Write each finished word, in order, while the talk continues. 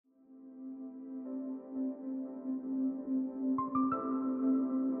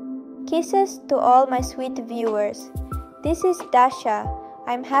Kisses to all my sweet viewers. This is Dasha.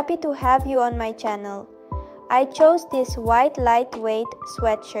 I'm happy to have you on my channel. I chose this white lightweight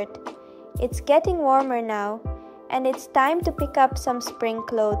sweatshirt. It's getting warmer now, and it's time to pick up some spring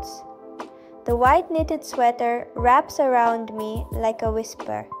clothes. The white knitted sweater wraps around me like a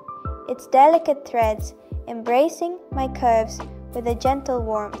whisper, its delicate threads embracing my curves with a gentle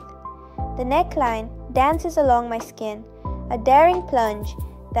warmth. The neckline dances along my skin, a daring plunge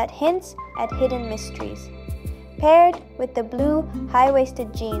that hints at hidden mysteries. Paired with the blue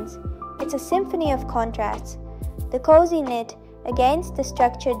high-waisted jeans, it's a symphony of contrasts. The cozy knit against the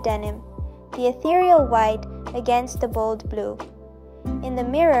structured denim, the ethereal white against the bold blue. In the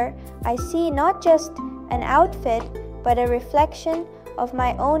mirror, I see not just an outfit, but a reflection of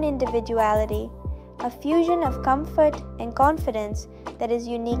my own individuality, a fusion of comfort and confidence that is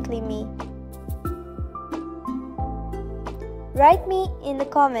uniquely me. Write me in the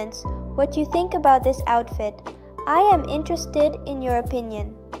comments what you think about this outfit. I am interested in your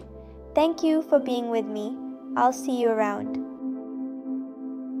opinion. Thank you for being with me. I'll see you around.